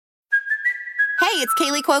it's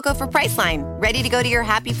Kaylee Cuoco for Priceline. Ready to go to your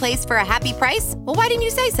happy place for a happy price? Well, why didn't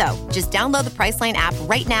you say so? Just download the Priceline app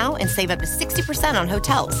right now and save up to 60% on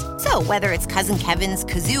hotels. So whether it's Cousin Kevin's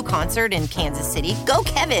Kazoo Concert in Kansas City, go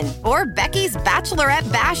Kevin, or Becky's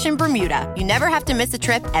Bachelorette Bash in Bermuda, you never have to miss a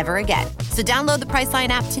trip ever again. So download the Priceline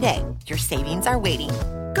app today. Your savings are waiting.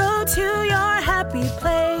 Go to your happy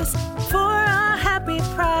place for a happy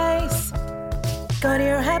price. Go to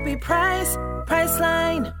your happy price,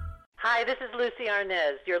 Priceline. Hi, this is Lucy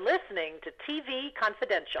Arnez. You're listening to TV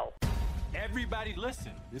Confidential. Everybody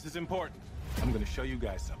listen. This is important. I'm going to show you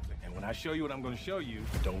guys something. And when I show you what I'm going to show you,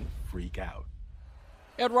 don't freak out.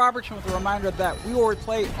 Ed Robertson with a reminder that we will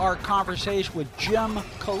replay our conversation with Jim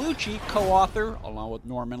Colucci, co-author, along with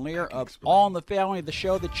Norman Lear, of All in the Family, the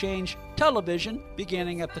show that changed television,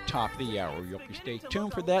 beginning at the top of the hour. You'll be stay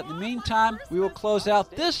tuned for that. In the meantime, we will close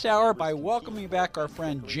out this hour by welcoming back our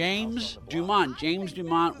friend James DuMont. James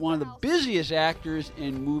DuMont, one of the busiest actors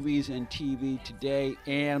in movies and TV today,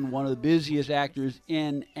 and one of the busiest actors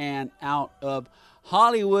in and out of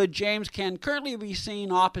Hollywood. James can currently be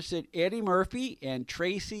seen opposite Eddie Murphy and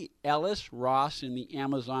Tracy Ellis Ross in the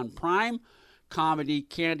Amazon Prime comedy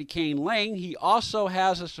Candy Cane Lane. He also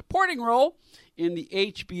has a supporting role in the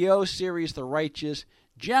HBO series The Righteous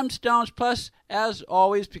Gemstones. Plus, as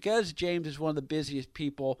always, because James is one of the busiest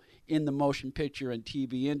people in the motion picture and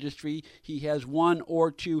TV industry, he has one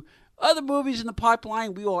or two other movies in the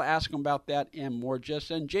pipeline. We will ask him about that and more just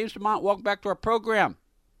then. James DuMont, welcome back to our program.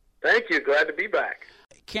 Thank you. Glad to be back.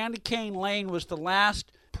 Candy Cane Lane was the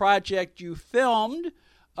last project you filmed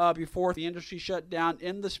before the industry shut down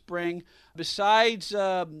in the spring. Besides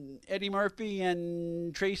Eddie Murphy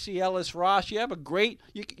and Tracy Ellis Ross, you have a great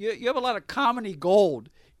you have a lot of comedy gold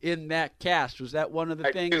in that cast. Was that one of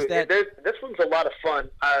the things that... This one's a lot of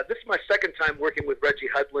fun. This is my second time working with Reggie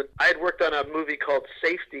Hudlin. I had worked on a movie called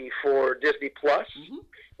Safety for Disney Plus. Mm-hmm.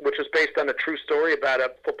 Which was based on a true story about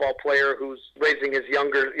a football player who's raising his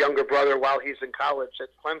younger brother while he's in college at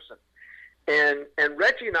Clemson. And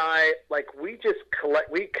Reggie and I,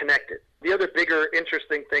 we connected. The other bigger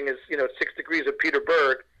interesting thing is, 6 Degrees of Peter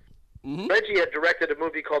Berg. Mm-hmm. Reggie had directed a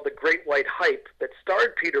movie called The Great White Hype that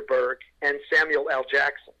starred Peter Berg and Samuel L.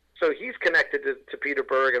 Jackson. So he's connected to Peter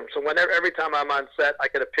Berg. And so every time I'm on set, I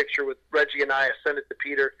get a picture with Reggie and I send it to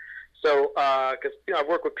Peter. So, because I've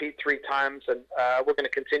worked with Pete 3 times, and we're going to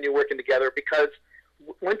continue working together because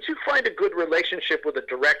once you find a good relationship with a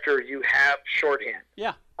director, you have shorthand.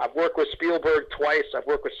 Yeah. I've worked with Spielberg twice. I've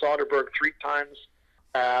worked with Soderbergh 3 times.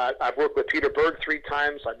 I've worked with Peter Berg 3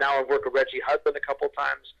 times. Now I've worked with Reggie Hudlin a couple of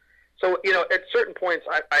times. So, at certain points,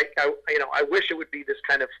 I wish it would be this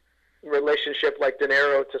kind of relationship like De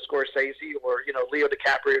Niro to Scorsese or, Leo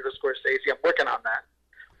DiCaprio to Scorsese. I'm working on that.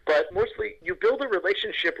 But mostly, you build a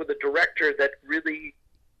relationship with a director that really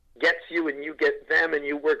gets you, and you get them, and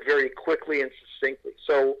you work very quickly and succinctly.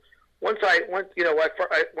 So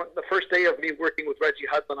the first day of me working with Reggie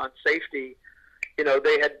Hudlin on Safety, there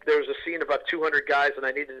was a scene of about 200 guys, and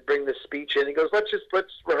I needed to bring this speech in. He goes, let's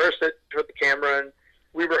rehearse it for the camera, and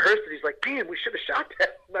we rehearsed it. He's like, man, we should have shot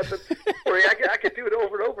that. I said, I could do it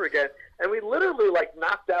over and over again. And we literally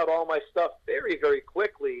knocked out all my stuff very, very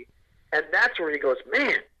quickly. And that's where he goes,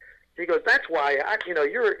 man. He goes, that's why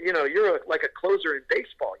you're like a closer in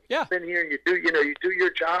baseball. You come in here and you do your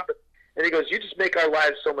job. And he goes, you just make our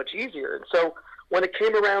lives so much easier. And so when it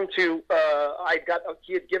came around to,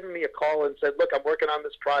 he had given me a call and said, look, I'm working on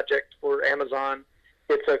this project for Amazon.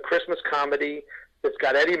 It's a Christmas comedy. It's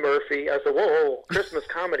got Eddie Murphy. I said, whoa, Christmas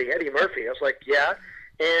comedy, Eddie Murphy. I was like, yeah.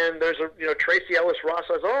 And there's Tracy Ellis Ross.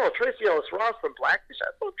 I was, Tracy Ellis Ross from Blackfish.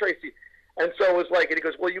 I love Tracy. And so it was and he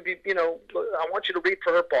goes, well, I want you to read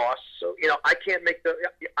for her boss. So, I can't make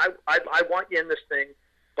I want you in this thing,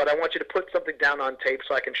 but I want you to put something down on tape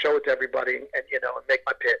so I can show it to everybody and make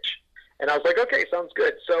my pitch. And I was like, okay, sounds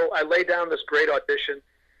good. So I lay down this great audition,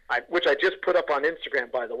 which I just put up on Instagram,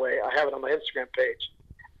 by the way. I have it on my Instagram page.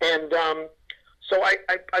 And so I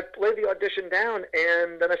lay the audition down,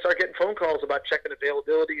 and then I started getting phone calls about checking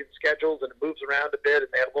availability and schedules, and it moves around a bit, and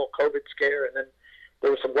they had a little COVID scare, and then there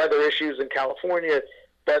were some weather issues in California.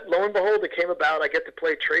 But lo and behold, it came about. I get to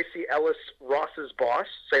play Tracy Ellis Ross's boss.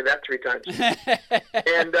 Say that 3 times.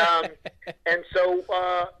 and that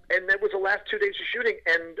was the last 2 days of shooting,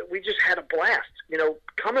 and we just had a blast.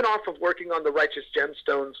 Coming off of working on The Righteous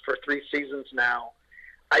Gemstones for 3 seasons now,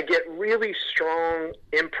 I get really strong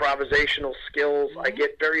improvisational skills. Mm-hmm. I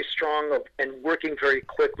get very strong and working very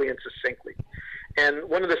quickly and succinctly. And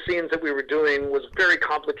one of the scenes that we were doing was very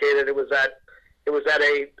complicated. It was at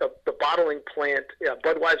the bottling plant,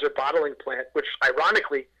 Budweiser bottling plant, which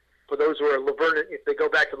ironically, for those who are Laverne, if they go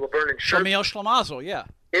back to Laverne and Shirts, Shamil Schlamazel, yeah.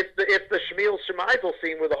 It's the Shamil Shemazel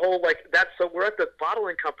scene where the whole, like, so we're at the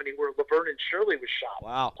bottling company where Laverne and Shirley was shot.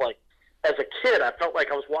 Wow. Like, as a kid, I felt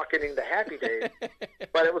like I was walking into Happy Days.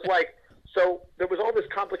 But it was like, so there was all this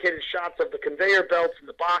complicated shots of the conveyor belts and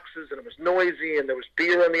the boxes, and it was noisy, and there was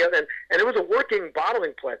beer on the other end. And it was a working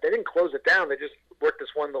bottling plant. They didn't close it down. They just worked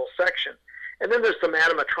this one little section. And then there's some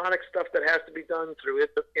animatronic stuff that has to be done through,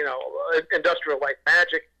 Industrial Light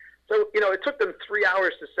Magic. So, it took them 3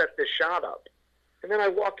 hours to set this shot up. And then I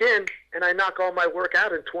walk in, and I knock all my work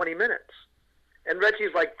out in 20 minutes. And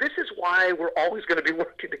Reggie's like, this is why we're always going to be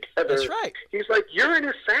working together. That's right. He's like, you're an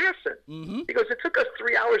assassin. Mm-hmm. He goes, it took us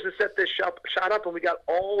 3 hours to set this shot up, and we got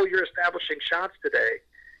all your establishing shots today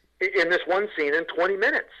in this one scene in 20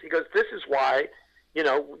 minutes. He goes, this is why,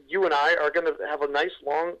 you and I are going to have a nice,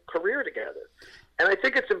 long career together. And I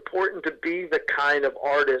think it's important to be the kind of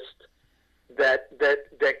artist that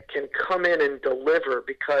can come in and deliver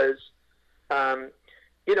because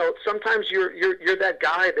sometimes you're that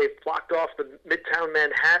guy they've blocked off the Midtown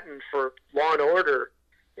Manhattan for Law and Order.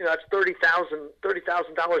 That's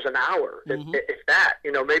 $30,000 an hour, if that.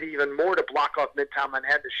 Maybe even more to block off Midtown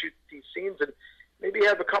Manhattan to shoot these scenes, and maybe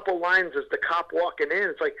have a couple lines as the cop walking in.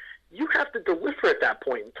 It's like you have to deliver at that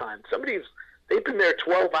point in time. They've been there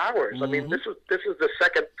 12 hours. I mean, this is the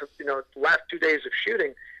second, last 2 days of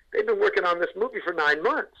shooting. They've been working on this movie for 9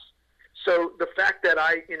 months. So the fact that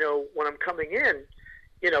when I'm coming in,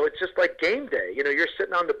 it's just like game day. You're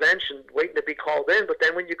sitting on the bench and waiting to be called in, but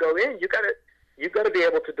then when you go in, you got to be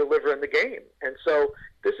able to deliver in the game. And so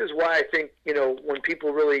this is why I think, when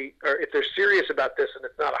people really are, if they're serious about this and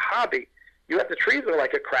it's not a hobby, you have to treat it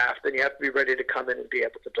like a craft, and you have to be ready to come in and be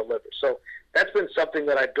able to deliver. So that's been something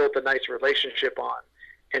that I built a nice relationship on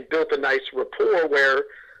and built a nice rapport where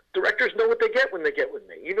directors know what they get when they get with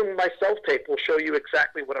me. Even my self-tape will show you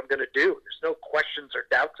exactly what I'm going to do. There's no questions or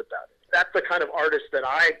doubts about it. That's the kind of artist that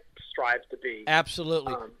I strive to be.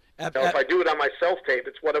 Absolutely. If I do it on my self-tape,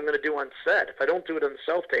 it's what I'm going to do on set. If I don't do it on the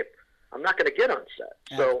self-tape, I'm not going to get on set.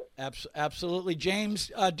 So absolutely.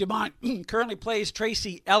 James DuMont currently plays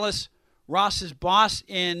Tracy Ellis, Ross's boss,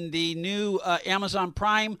 in the new Amazon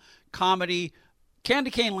Prime comedy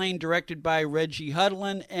Candy Cane Lane, directed by Reggie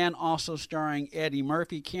Hudlin and also starring Eddie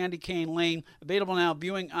Murphy. Candy Cane Lane, available now,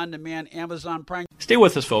 viewing on demand, Amazon Prime. Stay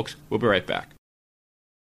with us, folks. We'll be right back.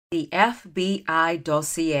 The FBI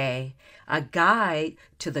Dossier, a guide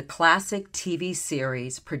to the classic TV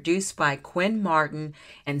series produced by Quinn Martin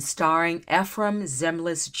and starring Ephraim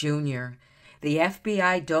Zimbalist Jr. The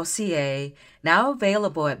FBI Dossier, now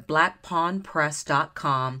available at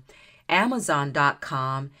blackpawnpress.com,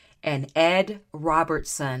 amazon.com, and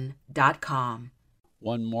edrobertson.com.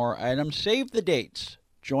 One more item. Save the dates.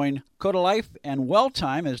 Join Coda Life and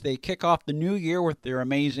Welltime as they kick off the new year with their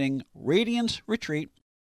amazing Radiance Retreat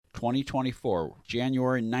 2024,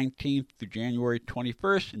 January 19th through January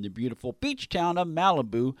 21st in the beautiful beach town of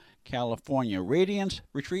Malibu, California. Radiance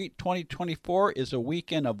Retreat 2024 is a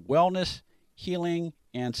weekend of wellness, healing,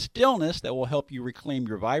 and stillness that will help you reclaim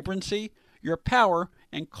your vibrancy, your power,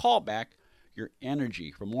 and call back your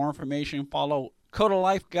energy. For more information, follow Coda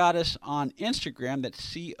Life Goddess on Instagram.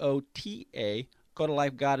 That's COTA, Coda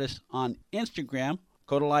Life Goddess on Instagram,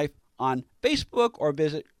 Coda Life on Facebook, or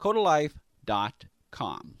visit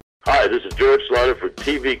CodaLife.com. Hi, this is George Slaughter for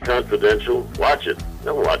TV Confidential. Watch it.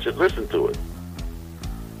 Don't watch it. Listen to it.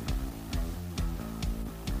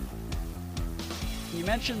 You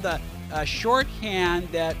mentioned the shorthand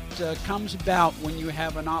that comes about when you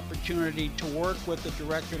have an opportunity to work with a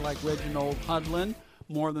director like Reginald Hudlin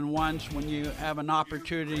more than once, when you have an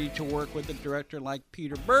opportunity to work with a director like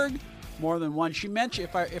Peter Berg more than once. You mentioned,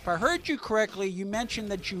 if I heard you correctly, you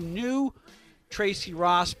mentioned that you knew Tracy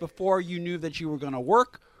Ross before you knew that you were going to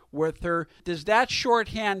work with her. Does that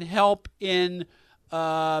shorthand help in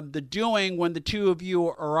the doing when the two of you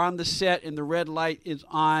are on the set and the red light is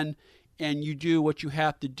on and you do what you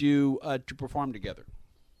have to do to perform together?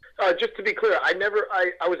 Just to be clear, I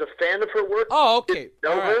was a fan of her work. Oh, okay. Didn't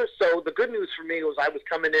know her, so the good news for me was I was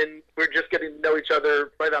coming in, we were just getting to know each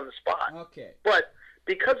other right on the spot. Okay. But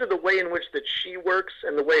because of the way in which that she works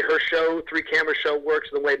and the way her show, three-camera show, works,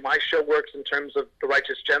 and the way my show works in terms of the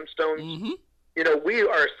Righteous Gemstones, we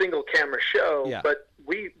are a single-camera show, but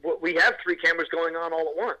we have three cameras going on all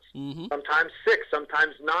at once. Sometimes 6,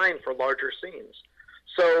 sometimes 9 for larger scenes.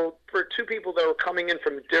 So for two people that were coming in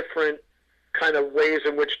from different kind of ways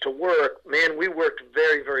in which to work, man, we worked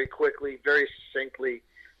very, very quickly, very succinctly,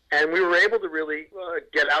 and we were able to really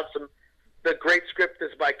get out some. The great script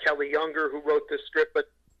is by Kelly Younger, who wrote this script,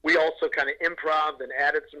 but we also kind of improv'd and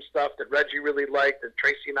added some stuff that Reggie really liked, and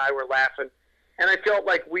Tracy and I were laughing, and I felt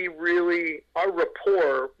like our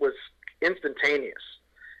rapport was instantaneous.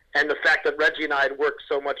 And the fact that Reggie and I had worked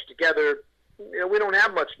so much together, we don't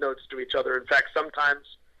have much notes to each other. In fact, sometimes,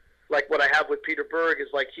 like what I have with Peter Berg is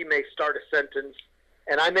like he may start a sentence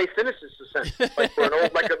and I may finish this sentence, like for an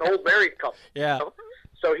old married couple. Yeah.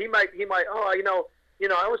 So he might,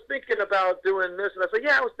 I was thinking about doing this, and I said,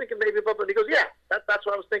 yeah, I was thinking maybe about that. And he goes, yeah, that's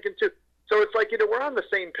what I was thinking too. So it's like, we're on the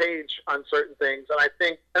same page on certain things, and I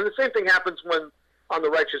think, and the same thing happens when on the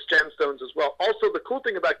Righteous Gemstones as well. Also, the cool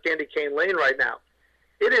thing about Candy Cane Lane right now,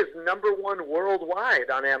 it is #1 worldwide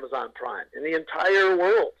on Amazon Prime in the entire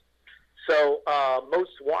world. So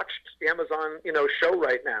most watched Amazon, show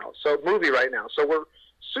right now, movie right now. So we're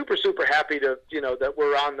super, super happy to, that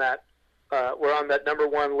we're on that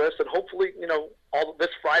 #1 list, and hopefully, all this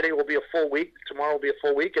Friday will be a full week, tomorrow will be a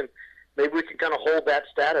full week, and maybe we can kind of hold that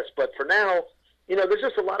status. But for now, there's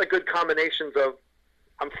just a lot of good combinations of,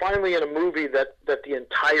 I'm finally in a movie that the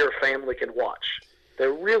entire family can watch.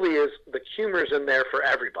 There really is, the humor's in there for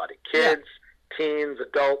everybody, kids, teens,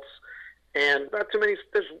 adults, and not too many,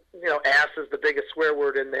 there's, ass is the biggest swear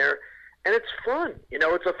word in there, and it's fun.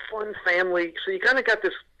 It's a fun family, so you kind of got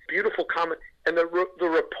this beautiful comment. And the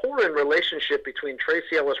rapport and relationship between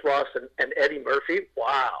Tracy Ellis Ross and Eddie Murphy,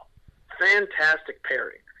 wow, fantastic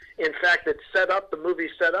pairing. In fact, the movie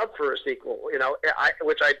set up for a sequel,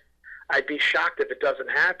 which I'd be shocked if it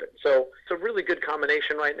doesn't happen. So it's a really good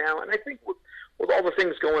combination right now. And I think with all the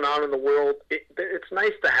things going on in the world, it's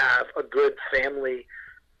nice to have a good family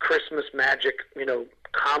Christmas magic,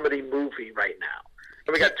 comedy movie right now.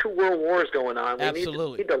 And we got 2 world wars going on. We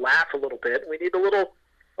need to laugh a little bit. We need a little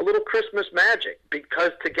Christmas magic,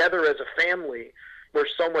 because together as a family, we're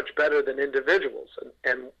so much better than individuals.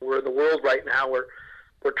 And we're in the world right now where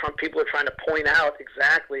people are trying to point out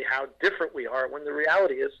exactly how different we are, when the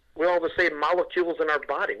reality is we're all the same molecules in our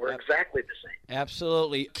body. We're exactly the same.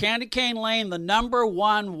 Absolutely. Candy Cane Lane, the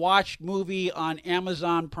 #1 watched movie on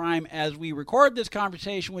Amazon Prime as we record this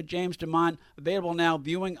conversation with James DuMont. Available now,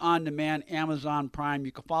 viewing on demand, Amazon Prime.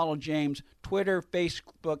 You can follow James Twitter,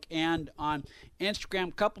 Facebook, and on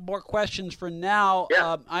Instagram. Couple more questions for now.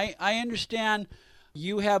 Yeah. I understand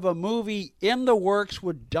you have a movie in the works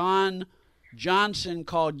with Don Johnson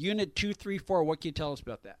called Unit 234. What can you tell us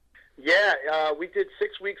about that? Yeah, we did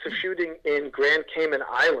 6 weeks of shooting in Grand Cayman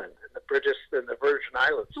Island, in the Virgin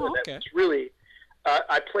Islands. Oh, okay. It's really,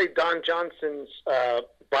 I played Don Johnson's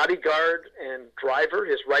bodyguard and driver,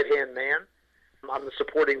 his right-hand man. I'm the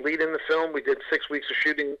supporting lead in the film. We did 6 weeks of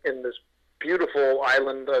shooting in this beautiful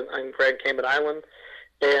island on Grand Cayman Island,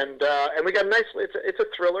 and we got a nice. It's a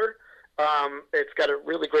thriller. It's got a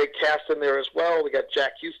really great cast in there as well. We got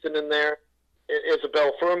Jack Houston in there,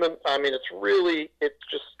 Isabel Furman. I mean, it's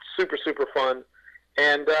just super, super fun,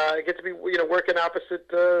 and I get to be working opposite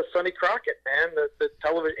Sonny Crockett, man, the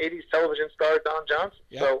 80s television star Don Johnson.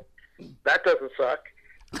 Yep. So that doesn't suck.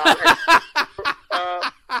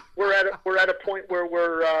 We're at a point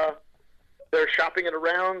where they're shopping it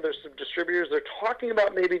around. There's some distributors. They're talking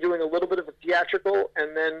about maybe doing a little bit of a theatrical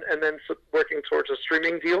and then working towards a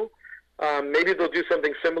streaming deal. Maybe they'll do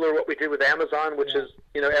something similar to what we did with Amazon, which is,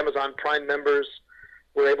 Amazon Prime members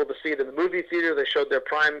were able to see it in the movie theater. They showed their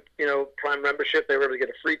Prime membership. They were able to get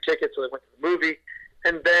a free ticket, so they went to the movie,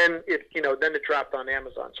 and then it dropped on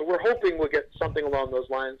Amazon. So we're hoping we'll get something along those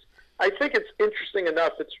lines. I think it's interesting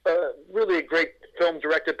enough. It's really a great film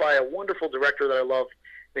directed by a wonderful director that I love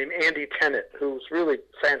named Andy Tennant, who's really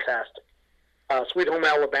fantastic. Sweet Home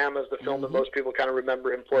Alabama is the film that most people kind of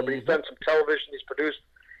remember him for, but he's done some television. He's produced.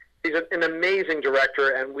 He's an amazing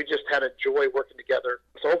director, and we just had a joy working together.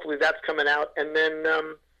 So hopefully that's coming out. And then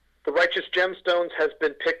The Righteous Gemstones has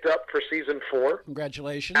been picked up for season 4.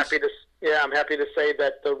 Congratulations. I'm happy to say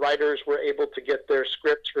that the writers were able to get their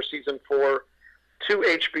scripts for season 4 to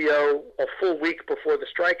HBO a full week before the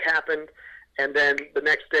strike happened. And then the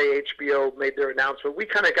next day, HBO made their announcement. We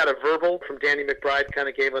kind of got a verbal from Danny McBride, kind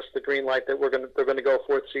of gave us the green light that they're going to go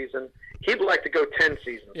 4th season. He'd like to go 10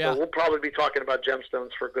 seasons. Yeah. So we'll probably be talking about Gemstones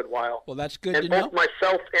for a good while. Well, that's good and to know. both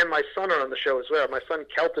myself and my son are on the show as well. My son,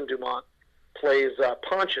 Kelton DuMont, plays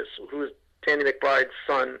Pontius, who is Danny McBride's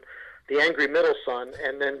son, the angry middle son,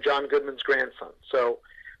 and then John Goodman's grandson. So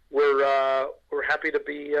we're happy to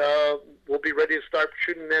be we'll be ready to start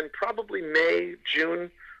shooting then probably May,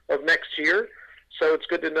 June of next year. So it's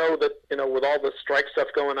good to know that, with all the strike stuff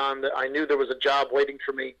going on, that I knew there was a job waiting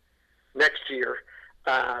for me next year.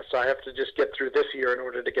 So I have to just get through this year in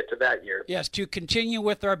order to get to that year. Yes, to continue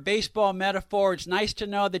with our baseball metaphor, it's nice to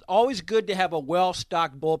know that it's always good to have a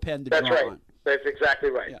well-stocked bullpen to That's draw right. on. That's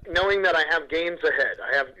exactly right. Yeah. Knowing that I have games ahead.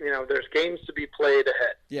 I have, there's games to be played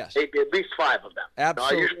ahead. Yes. At least 5 of them.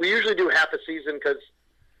 Absolutely. We usually do half a season because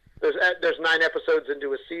there's 9 episodes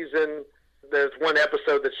into a season. there's one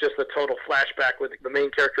episode that's just a total flashback with the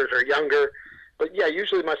main characters are younger. But yeah,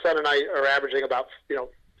 usually my son and I are averaging about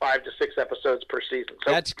 5 to 6 episodes per season.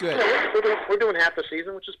 So that's good. We're doing half the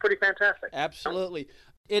season, which is pretty fantastic. Absolutely.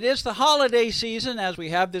 It is the holiday season as we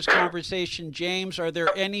have this conversation. James, are there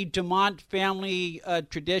any DuMont family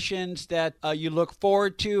traditions that you look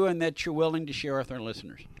forward to and that you're willing to share with our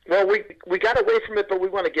listeners? Well, we got away from it, but we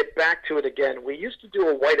want to get back to it again. We used to do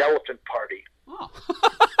a white elephant party. Oh.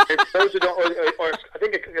 And those who don't, or I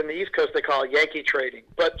think in the East Coast they call it Yankee trading.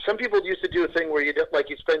 But some people used to do a thing where you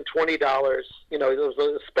spend $20. There was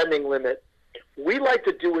a spending limit. We like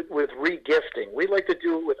to do it with regifting. We like to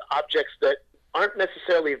do it with objects that aren't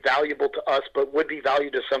necessarily valuable to us, but would be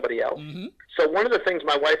valued to somebody else. Mm-hmm. So one of the things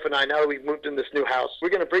my wife and I, now that we've moved in this new house, we're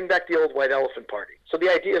going to bring back the old white elephant party. So the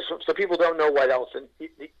idea is, so people don't know white elephant,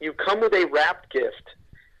 you come with a wrapped gift.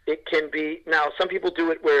 It can be, now some people do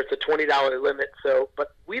it where it's a $20 limit,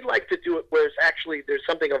 but we like to do it where it's actually, there's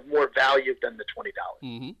something of more value than the $20.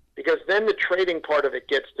 Mm-hmm. Because then the trading part of it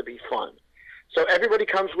gets to be fun. So everybody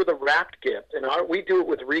comes with a wrapped gift, and we do it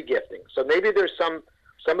with regifting. So maybe there's some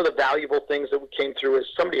of the valuable things that came through is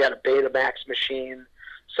somebody had a Betamax machine.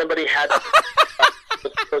 Somebody had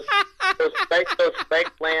those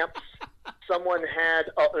bank lamps. Someone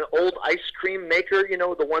had an old ice cream maker,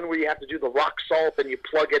 the one where you have to do the rock salt and you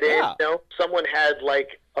plug it in. Someone had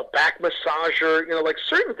like a back massager, like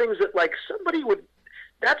certain things that like somebody would.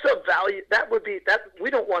 That's a value. That would be that.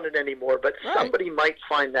 We don't want it anymore, but somebody might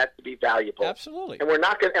find that to be valuable. Absolutely. And we're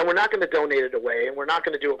not going to donate it away, and we're not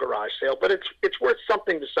going to do a garage sale. But it's worth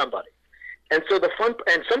something to somebody. And so the fun.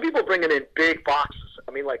 And some people bring it in big boxes.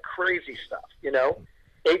 I mean, like crazy stuff.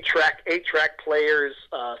 8-track players.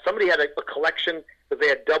 Somebody had a collection that they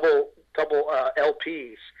had double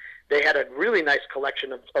LPs. They had a really nice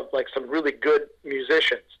collection of like some really good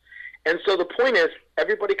musicians. And so the point is,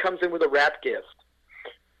 everybody comes in with a wrap gift.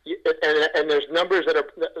 And there's numbers that are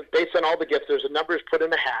based on all the gifts. There's a numbers put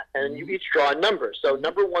in a hat, and you each draw a number. So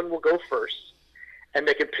number 1 will go first, and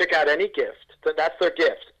they can pick out any gift. So that's their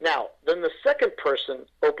gift. Now, then the second person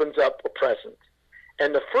opens up a present,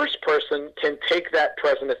 and the first person can take that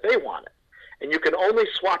present if they want it, and you can only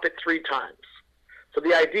swap it 3 times. So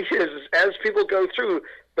the idea is, as people go through,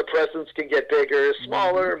 the presents can get bigger,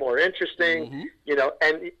 smaller, more interesting,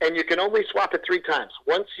 and you can only swap it 3 times.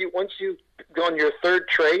 Once you go on your third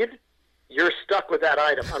trade, you're stuck with that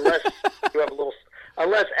item unless you have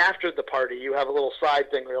unless after the party you have a little side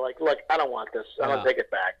thing where you're like, look, I don't want this. I don't take it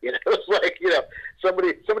back. It's like,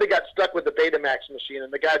 somebody got stuck with the Betamax machine,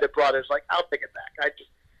 and the guy that brought it was like, I'll take it back.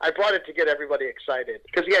 I brought it to get everybody excited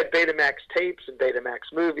because he had Betamax tapes and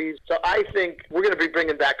Betamax movies. So I think we're going to be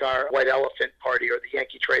bringing back our white elephant party or the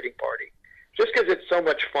Yankee trading party just because it's so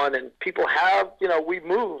much fun. And people have, we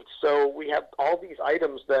moved, so we have all these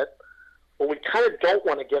items that, we kind of don't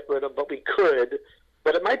want to get rid of, but we could.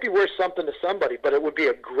 But it might be worth something to somebody, but it would be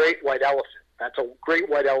a great white elephant. That's a great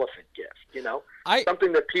white elephant gift,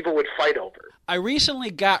 something that people would fight over. I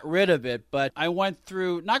recently got rid of it, but I went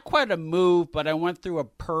through, not quite a move, but I went through a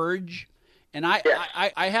purge. And I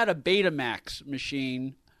had a Betamax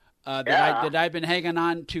machine that I've been hanging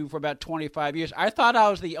on to for about 25 years. I thought I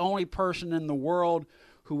was the only person in the world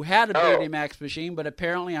who had a Betamax machine, but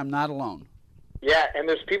apparently I'm not alone. Yeah, and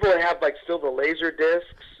there's people that have still the laser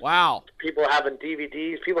discs. Wow. People having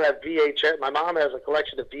DVDs. People have VHS. My mom has a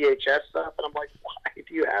collection of VHS stuff, and I'm like, why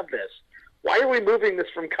do you have this? Why are we moving this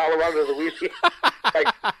from Colorado to Louisiana?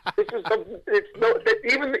 This is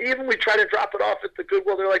even we try to drop it off at the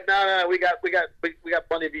Goodwill. They're like, no, we got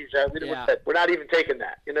plenty of these. We're not even taking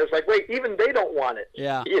that. It's like, wait, even they don't want it.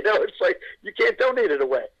 Yeah. It's like you can't donate it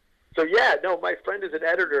away. So my friend is an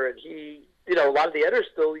editor, and he. A lot of the editors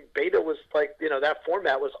still, beta was like, that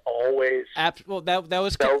format was always well, that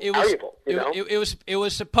was so it valuable. It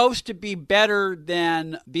was supposed to be better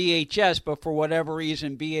than VHS, but for whatever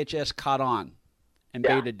reason, VHS caught on, and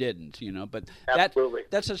beta didn't. But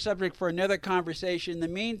that's a subject for another conversation. In the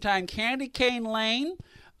meantime, Candy Cane Lane.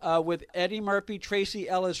 With Eddie Murphy, Tracy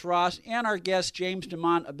Ellis Ross, and our guest James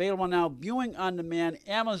DuMont, available now, viewing on demand,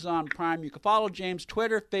 Amazon Prime. You can follow James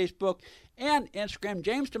Twitter, Facebook, and Instagram.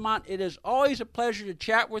 James DuMont, it is always a pleasure to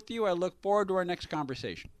chat with you. I look forward to our next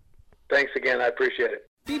conversation. Thanks again. I appreciate it.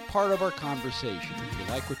 Be part of our conversation. If you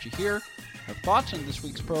like what you hear, have thoughts on this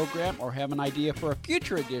week's program, or have an idea for a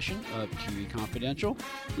future edition of TV Confidential,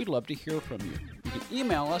 we'd love to hear from you. You can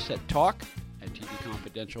email us at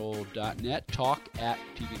talk@tvconfidential.net,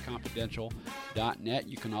 talk@tvconfidential.net.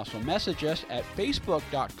 You can also message us at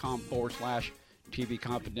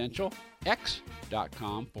facebook.com/tvconfidential,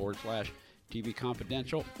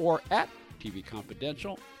 x.com/tvconfidential, or at TV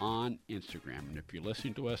Confidential on Instagram. And if you're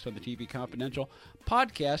listening to us on the TV Confidential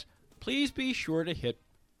podcast, please be sure to hit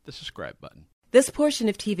the subscribe button. This portion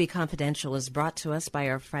of TV Confidential is brought to us by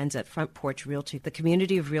our friends at Front Porch Realty, the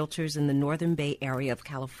community of realtors in the Northern Bay area of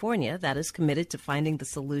California that is committed to finding the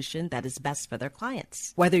solution that is best for their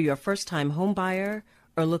clients. Whether you're a first-time home buyer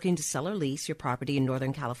or looking to sell or lease your property in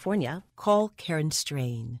Northern California, call Karen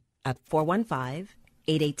Strain at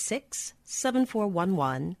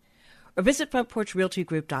 415-886-7411 or visit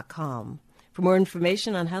frontporchrealtygroup.com for more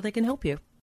information on how they can help you.